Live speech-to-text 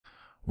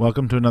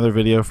Welcome to another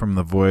video from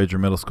the Voyager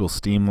Middle School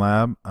STEAM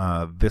Lab.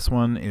 This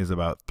one is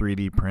about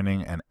 3D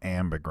printing an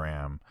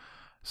ambigram.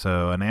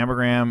 So an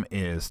ambigram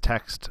is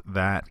text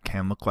that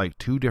can look like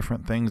two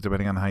different things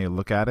depending on how you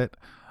look at it.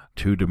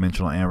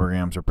 Two-dimensional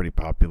ambigrams are pretty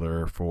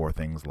popular for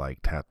things like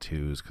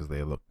tattoos because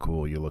they look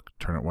cool.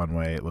 Turn it one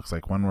way, it looks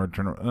like one word.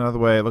 Turn it another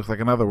way, it looks like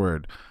another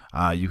word.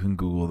 You can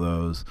Google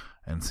those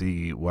and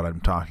see what I'm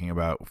talking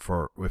about.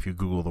 If you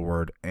Google the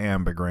word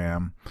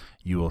ambigram,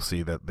 you will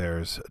see that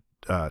there's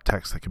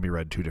text that can be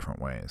read two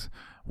different ways.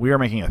 We are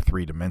making a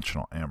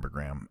three-dimensional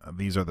ambigram.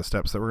 These are the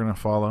steps that we're going to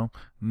follow,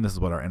 and this is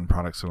what our end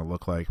product is going to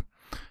look like.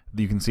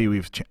 You can see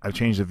I've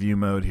changed the view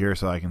mode here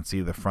so I can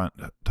see the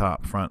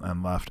top, front,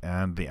 and left,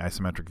 and the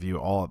isometric view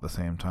all at the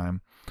same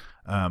time.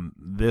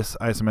 This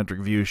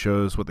isometric view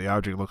shows what the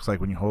object looks like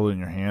when you hold it in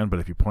your hand,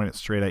 but if you point it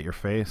straight at your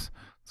face,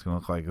 it's going to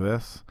look like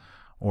this,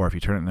 or if you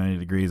turn it 90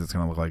 degrees, it's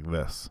going to look like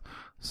this.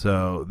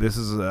 So this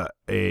is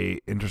a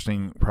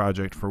interesting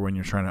project for when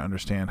you're trying to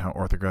understand how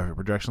orthographic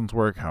projections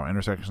work, how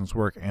intersections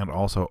work, and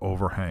also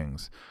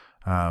overhangs.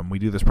 We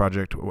do this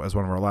project as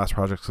one of our last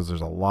projects because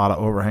there's a lot of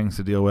overhangs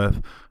to deal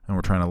with, and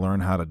we're trying to learn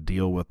how to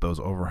deal with those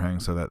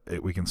overhangs so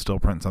that we can still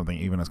print something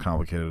even as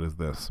complicated as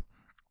this.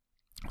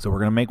 So we're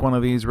going to make one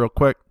of these real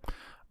quick.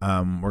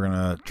 We're going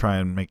to try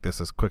and make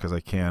this as quick as I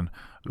can.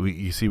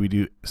 You see we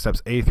do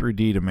steps A through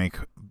D to make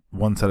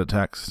one set of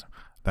text.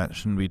 That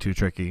shouldn't be too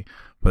tricky,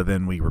 but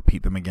then we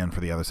repeat them again for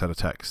the other set of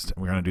text.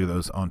 We're going to do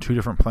those on two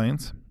different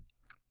planes.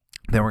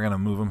 Then we're going to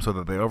move them so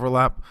that they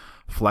overlap,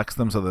 flex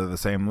them so they're the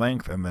same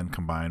length, and then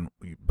combine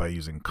by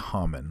using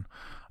common.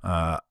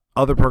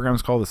 Other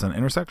programs call this an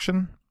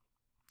intersection,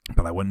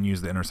 but I wouldn't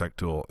use the intersect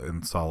tool in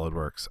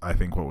SolidWorks. I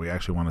think what we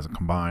actually want is a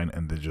combine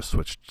and then just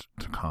switch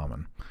to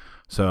common.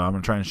 So I'm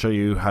going to try and show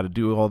you how to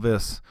do all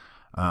this.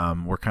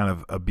 We're kind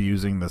of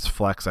abusing this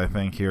flex, I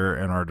think, here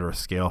in order to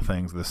scale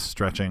things. This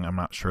stretching, I'm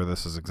not sure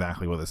this is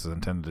exactly what this is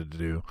intended to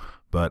do,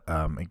 but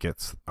it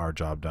gets our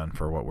job done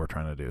for what we're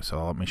trying to do.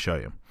 So let me show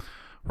you.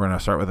 We're going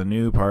to start with a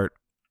new part,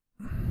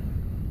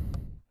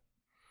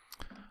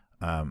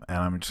 and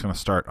I'm just going to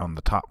start on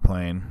the top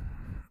plane,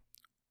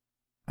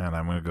 and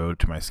I'm going to go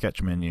to my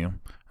sketch menu, and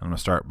I'm going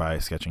to start by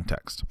sketching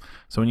text.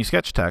 So when you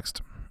sketch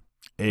text,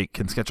 it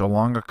can sketch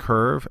along a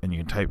curve, and you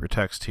can type your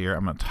text here.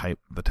 I'm going to type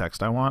the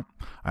text I want.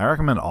 I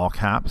recommend all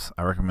caps.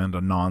 I recommend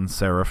a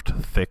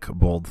non-serifed, thick,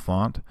 bold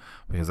font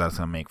because that's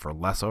going to make for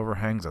less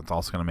overhangs. That's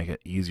also going to make it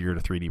easier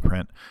to 3D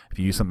print. If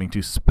you use something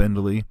too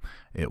spindly,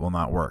 it will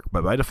not work.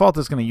 But by default,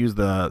 it's going to use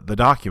the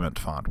document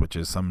font, which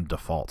is some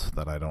default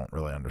that I don't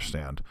really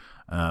understand.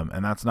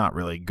 And that's not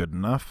really good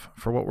enough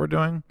for what we're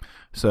doing.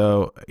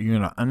 So you're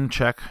going to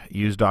uncheck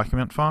Use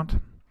Document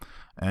Font,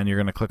 and you're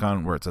going to click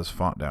on where it says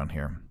Font down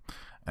here.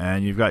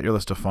 And you've got your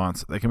list of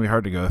fonts. They can be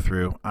hard to go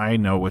through. I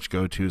know which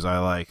go-tos I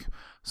like.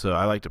 So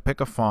I like to pick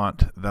a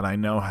font that I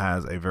know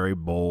has a very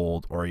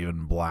bold or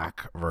even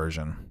black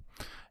version.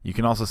 You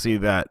can also see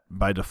that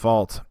by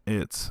default,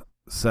 it's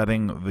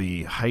setting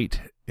the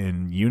height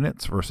in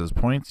units versus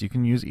points. You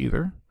can use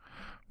either,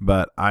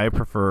 but I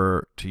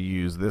prefer to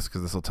use this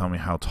because this will tell me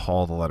how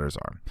tall the letters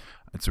are.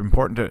 It's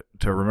important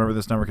to remember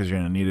this number because you're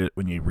going to need it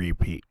when you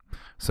repeat.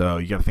 So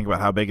you got to think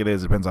about how big it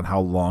is. It depends on how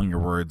long your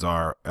words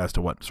are as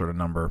to what sort of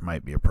number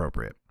might be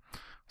appropriate.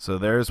 So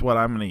there's what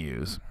I'm going to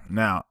use.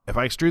 Now, if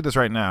I extrude this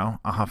right now,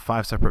 I'll have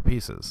 5 separate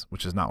pieces,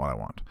 which is not what I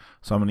want.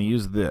 So I'm going to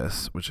use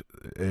this, which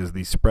is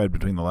the spread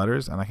between the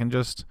letters, and I can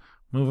just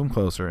move them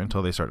closer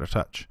until they start to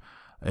touch.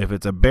 If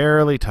it's a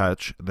barely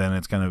touch, then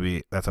it's going to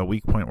be, that's a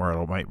weak point where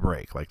it might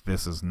break. Like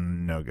this is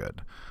no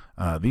good.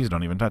 These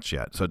don't even touch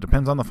yet. So it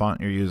depends on the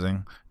font you're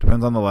using,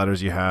 depends on the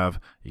letters you have.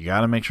 You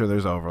got to make sure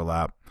there's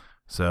overlap.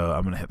 So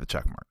I'm going to hit the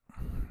check mark.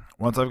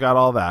 Once I've got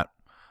all that,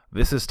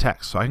 this is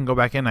text. So I can go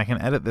back in, I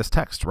can edit this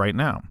text right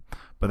now.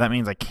 But that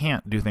means I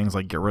can't do things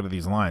like get rid of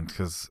these lines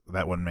because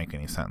that wouldn't make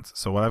any sense.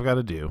 So what I've got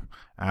to do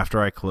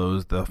after I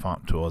close the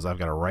font tool is I've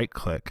got to right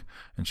click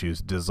and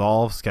choose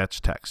Dissolve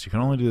Sketch Text. You can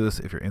only do this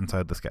if you're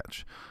inside the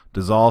sketch.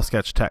 Dissolve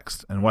Sketch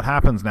Text. And what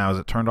happens now is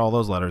it turned all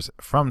those letters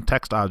from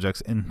text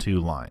objects into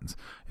lines.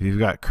 If you've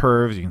got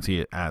curves, you can see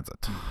it adds a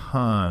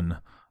ton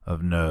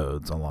of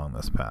nodes along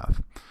this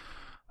path.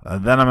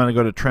 Then I'm going to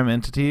go to Trim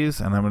Entities,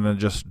 and I'm going to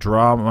just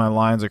draw my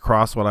lines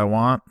across what I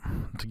want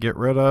to get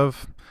rid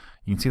of.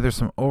 You can see there's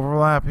some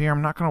overlap here.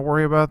 I'm not going to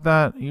worry about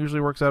that. It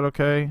usually works out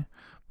okay,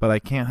 but I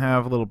can't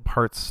have little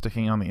parts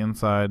sticking on the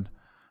inside.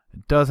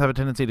 It does have a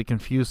tendency to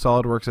confuse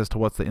SolidWorks as to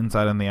what's the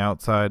inside and the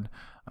outside,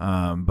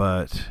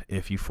 but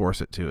if you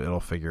force it to, it'll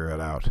figure it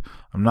out.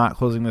 I'm not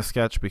closing this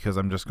sketch because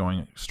I'm just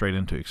going straight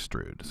into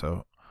Extrude.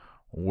 So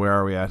where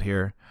are we at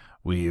here?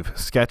 We've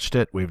sketched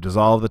it, we've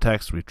dissolved the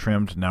text, we've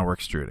trimmed, now we're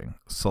extruding.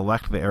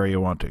 Select the area you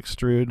want to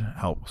extrude,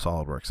 help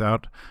SolidWorks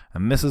out,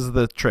 and this is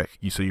the trick.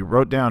 So you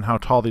wrote down how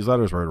tall these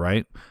letters were,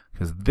 right?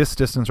 Because this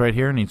distance right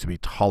here needs to be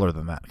taller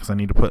than that, because I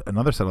need to put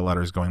another set of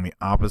letters going the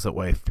opposite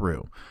way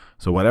through.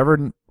 So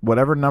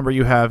whatever number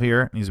you have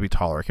here needs to be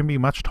taller. It can be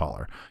much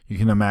taller. You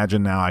can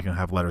imagine now I can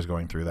have letters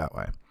going through that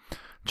way.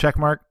 Check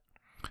mark.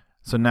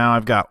 So now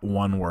I've got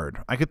one word.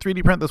 I could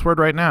 3D print this word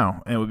right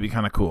now, and it would be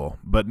kind of cool,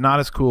 but not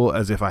as cool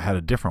as if I had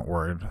a different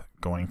word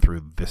going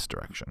through this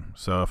direction.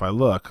 So if I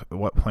look,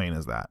 what plane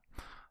is that?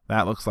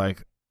 That looks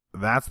like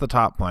that's the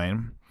top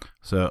plane.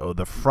 So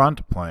the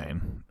front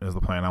plane is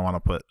the plane I want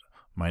to put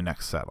my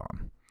next set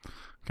on.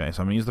 Okay,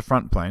 so I'm going to use the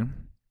front plane.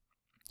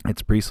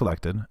 It's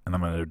pre-selected, and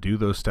I'm going to do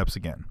those steps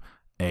again,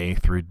 A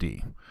through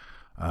D.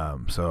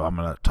 So I'm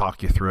going to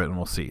talk you through it, and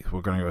we'll see.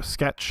 We're going to go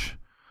sketch,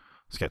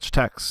 sketch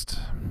text.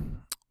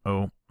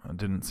 Oh, it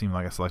didn't seem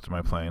like I selected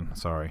my plane.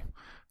 Sorry.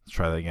 Let's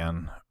try that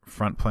again.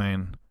 Front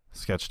plane,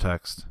 sketch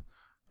text,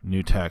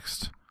 new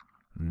text,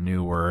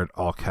 new word,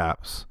 all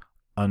caps,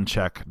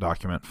 uncheck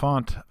document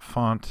font,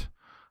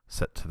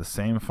 set to the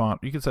same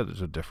font. You could set it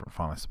to a different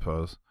font, I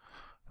suppose.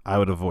 I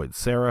would avoid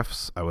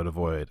serifs. I would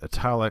avoid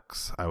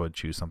italics. I would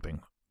choose something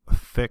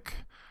thick.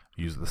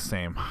 Use the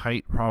same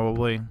height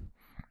probably.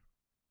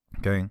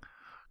 Okay.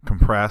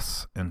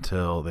 Compress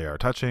until they are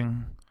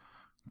touching.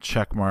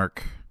 Check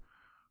mark.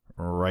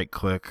 Right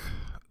click,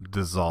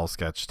 dissolve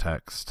sketch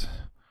text,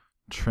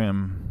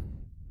 trim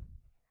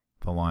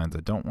the lines I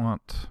don't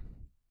want.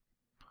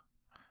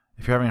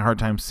 If you're having a hard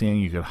time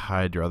seeing, you could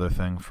hide your other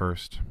thing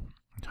first,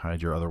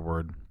 hide your other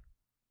word.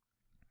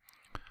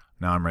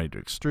 Now I'm ready to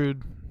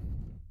extrude.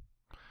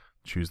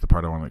 Choose the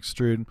part I want to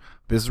extrude.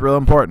 This is real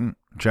important.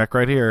 Check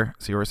right here.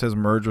 See where it says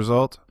merge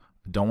result?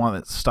 Don't want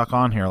it stuck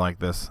on here like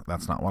this.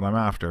 That's not what I'm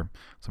after.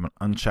 So I'm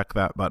going to uncheck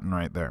that button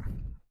right there.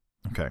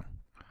 Okay.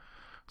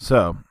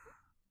 So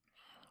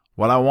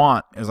what I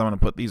want is I'm going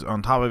to put these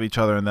on top of each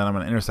other and then I'm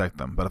going to intersect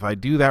them. But if I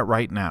do that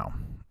right now,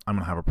 I'm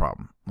going to have a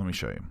problem. Let me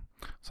show you.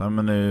 So I'm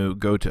going to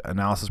go to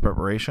analysis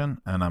preparation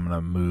and I'm going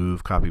to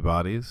move copy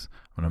bodies.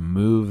 I'm going to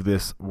move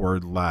this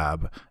word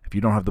lab. If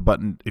you don't have the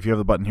button, if you have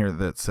the button here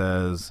that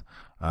says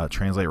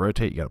translate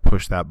rotate, you got to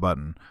push that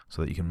button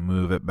so that you can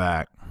move it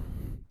back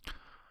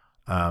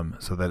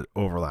so that it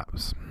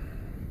overlaps.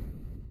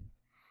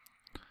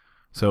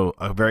 So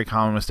a very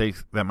common mistake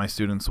that my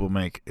students will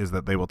make is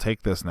that they will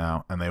take this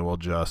now and they will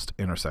just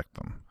intersect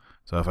them.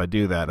 So if I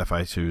do that, if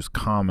I choose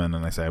common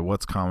and I say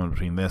what's common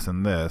between this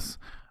and this,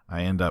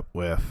 I end up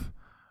with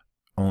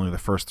only the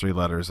first 3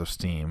 letters of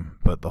STEAM,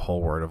 but the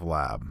whole word of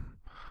lab.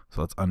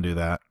 So let's undo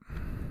that.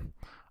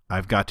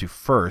 I've got to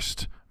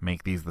first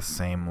make these the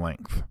same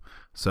length.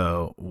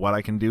 So what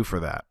I can do for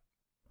that,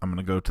 I'm going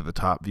to go to the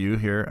top view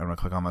here. I'm going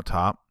to click on the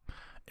top.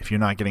 If you're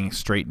not getting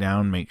straight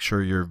down, make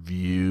sure your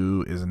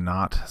view is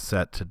not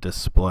set to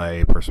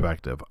display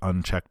perspective,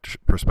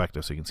 unchecked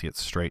perspective, so you can see it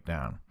straight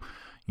down.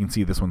 You can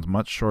see this one's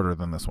much shorter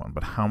than this one,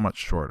 but how much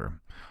shorter?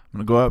 I'm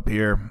going to go up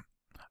here,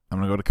 I'm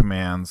going to go to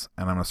commands,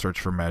 and I'm going to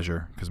search for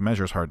measure, because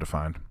measure is hard to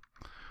find.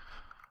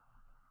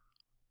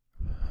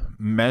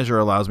 Measure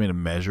allows me to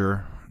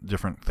measure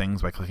different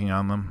things by clicking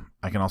on them.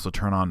 I can also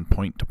turn on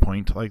point to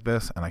point like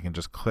this, and I can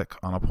just click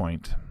on a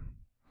point,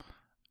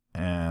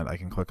 and I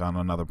can click on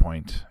another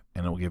point,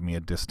 and it will give me a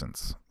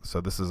distance.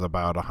 So this is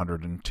about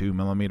 102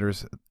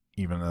 millimeters,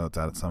 even though it's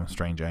at some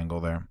strange angle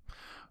there.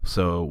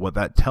 So what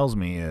that tells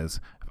me is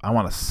if I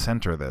want to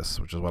center this,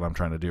 which is what I'm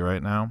trying to do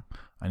right now,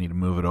 I need to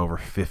move it over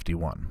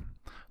 51.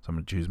 So I'm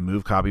going to choose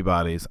move copy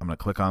bodies. I'm going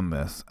to click on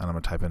this and I'm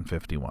going to type in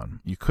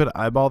 51. You could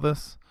eyeball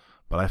this,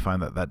 but I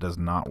find that that does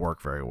not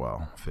work very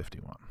well,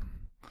 51.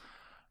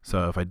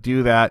 So if I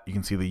do that, you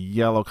can see the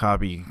yellow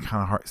copy. You can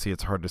kind of see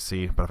it's hard to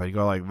see, but if I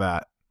go like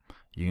that,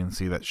 you can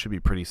see that should be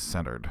pretty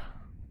centered.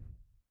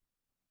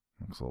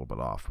 Looks a little bit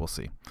off. We'll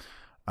see.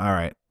 All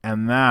right,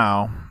 and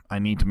now I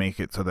need to make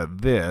it so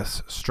that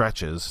this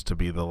stretches to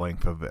be the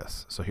length of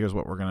this. So here's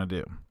what we're going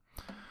to do.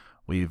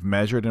 We've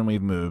measured and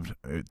we've moved.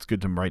 It's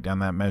good to write down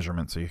that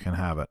measurement so you can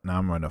have it. Now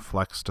I'm going to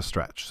flex to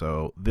stretch.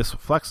 So this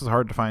flex is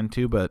hard to find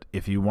too, but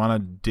if you want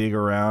to dig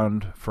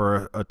around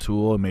for a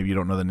tool and maybe you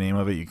don't know the name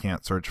of it, you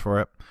can't search for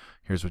it,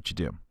 here's what you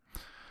do.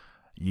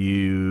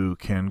 You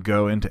can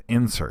go into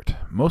insert.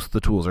 Most of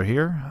the tools are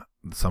here.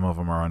 Some of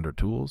them are under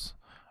tools.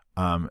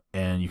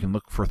 And you can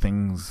look for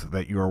things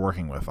that you are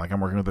working with. Like I'm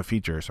working with a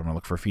feature, so I'm going to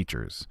look for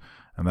features.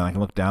 And then I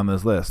can look down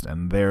this list,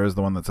 and there's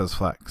the one that says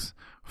flex.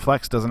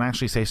 Flex doesn't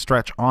actually say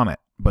stretch on it,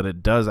 but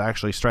it does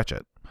actually stretch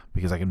it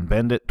because I can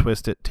bend it,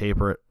 twist it,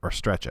 taper it, or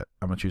stretch it.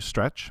 I'm going to choose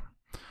stretch.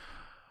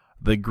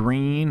 The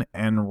green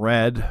and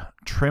red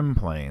trim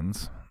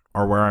planes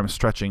are where I'm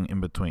stretching in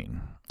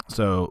between.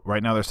 So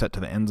right now they're set to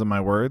the ends of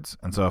my words,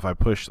 and so if I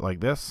push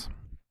like this,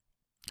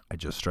 I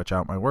just stretch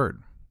out my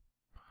word.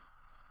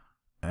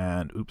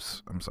 And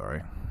oops, I'm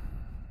sorry.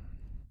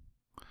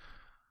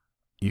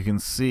 You can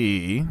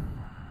see,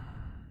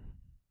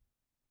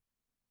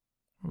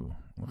 ooh,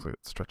 looks like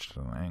it's stretched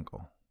at an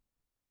angle.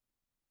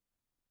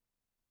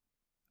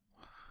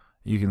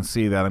 You can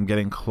see that I'm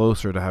getting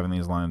closer to having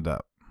these lined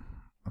up.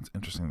 That's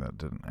interesting that it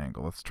did an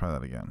angle. Let's try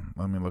that again.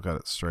 Let me look at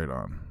it straight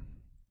on.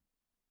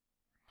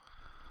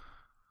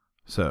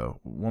 So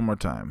one more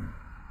time.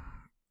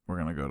 We're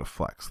going to go to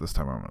flex. This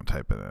time I'm going to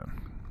type it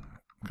in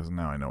because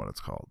now I know what it's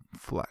called.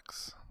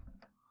 Flex.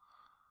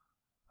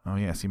 Oh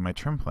yeah, see my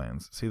trim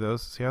planes. See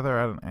those? See how they're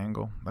at an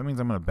angle? That means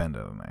I'm going to bend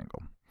at an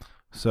angle.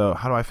 So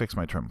how do I fix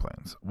my trim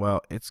planes?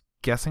 Well, it's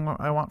guessing what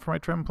I want for my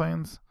trim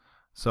planes.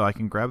 So I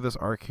can grab this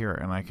arc here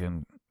and I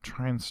can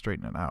try and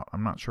straighten it out.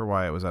 I'm not sure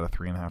why it was at a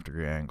 3.5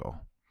 degree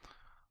angle.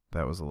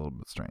 That was a little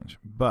bit strange.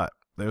 But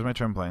there's my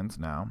trim planes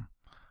now.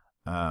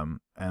 And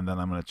then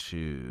I'm going to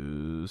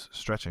choose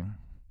stretching.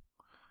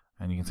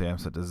 And you can see I'm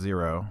set to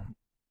 0.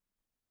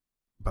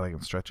 But I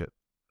can stretch it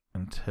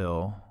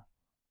until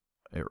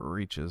it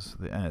reaches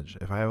the edge.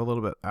 If I have a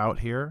little bit out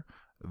here,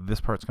 this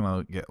part's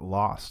going to get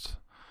lost.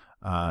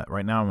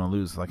 Right now I'm going to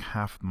lose like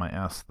half my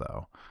S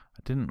though. I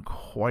didn't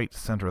quite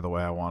center the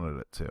way I wanted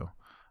it to.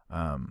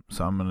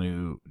 So I'm going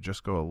to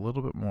just go a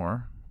little bit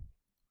more,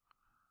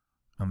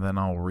 and then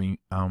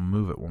I'll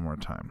move it one more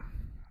time.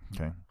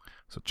 Okay,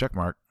 so check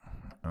mark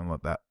and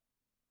let that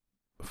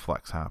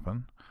flex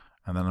happen.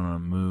 And then I'm going to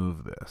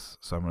move this.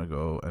 So I'm going to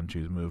go and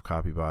choose move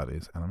copy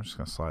bodies, and I'm just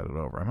going to slide it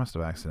over. I must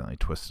have accidentally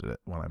twisted it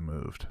when I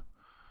moved.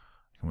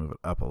 I can move it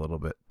up a little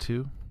bit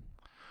too.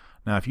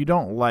 Now if you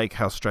don't like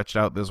how stretched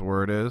out this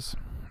word is,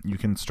 you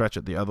can stretch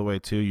it the other way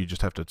too. You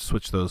just have to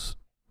switch those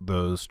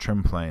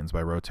trim planes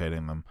by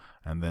rotating them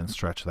and then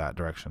stretch that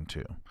direction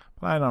too.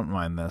 But I don't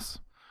mind this.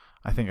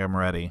 I think I'm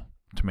ready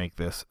to make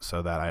this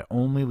so that I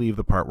only leave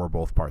the part where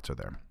both parts are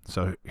there.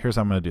 So here's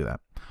how I'm going to do that.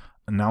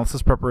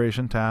 Analysis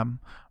preparation tab,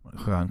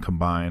 click on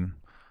combine.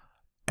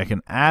 I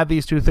can add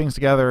these two things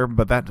together,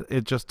 but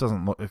it just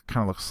doesn't look, it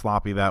kind of looks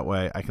sloppy that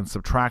way. I can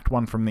subtract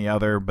one from the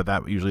other, but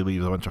that usually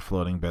leaves a bunch of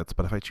floating bits.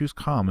 But if I choose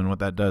common, what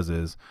that does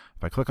is,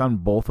 if I click on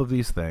both of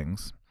these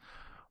things,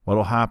 what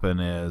will happen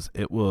is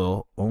it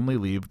will only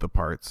leave the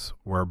parts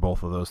where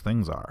both of those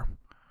things are.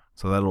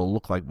 So that will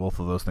look like both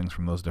of those things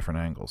from those different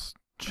angles.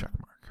 Check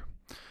mark.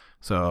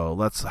 So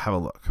let's have a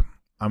look.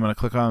 I'm going to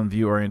click on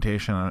view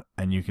orientation,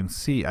 and you can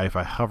see if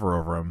I hover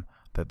over them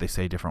that they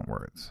say different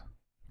words.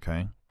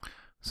 Okay,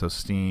 so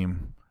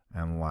steam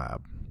and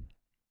lab.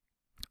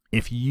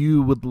 If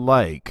you would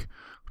like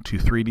to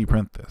 3D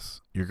print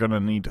this, you're going to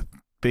need to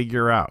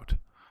figure out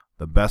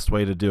the best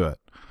way to do it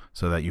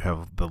so that you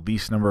have the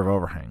least number of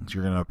overhangs.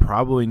 You're going to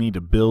probably need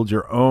to build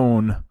your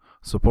own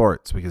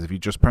supports, because if you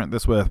just print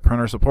this with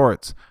printer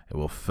supports, it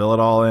will fill it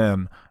all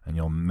in and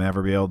you'll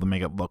never be able to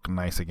make it look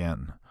nice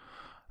again.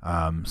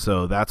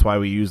 So that's why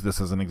we use this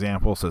as an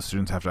example, so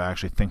students have to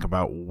actually think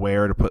about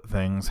where to put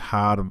things,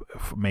 how to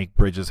make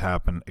bridges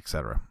happen,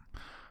 etc.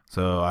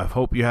 So I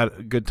hope you had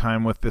a good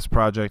time with this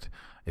project.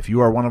 If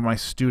you are one of my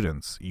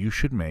students, you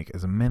should make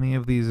as many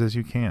of these as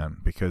you can,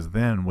 because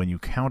then when you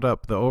count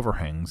up the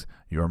overhangs,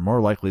 you are more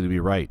likely to be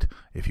right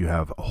if you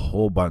have a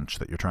whole bunch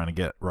that you're trying to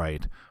get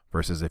right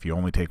versus if you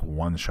only take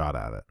one shot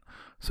at it.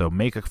 So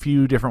make a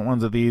few different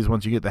ones of these.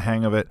 Once you get the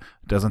hang of it,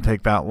 it doesn't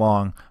take that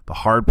long. The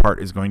hard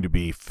part is going to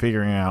be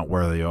figuring out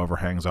where the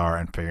overhangs are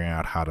and figuring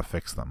out how to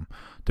fix them.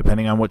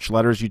 Depending on which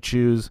letters you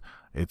choose,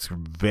 it's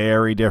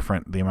very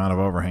different the amount of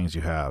overhangs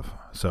you have.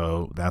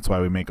 So that's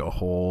why we make a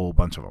whole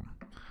bunch of them.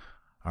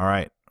 All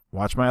right,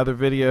 watch my other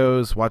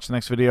videos. Watch the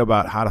next video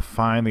about how to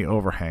find the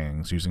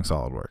overhangs using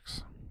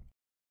SolidWorks.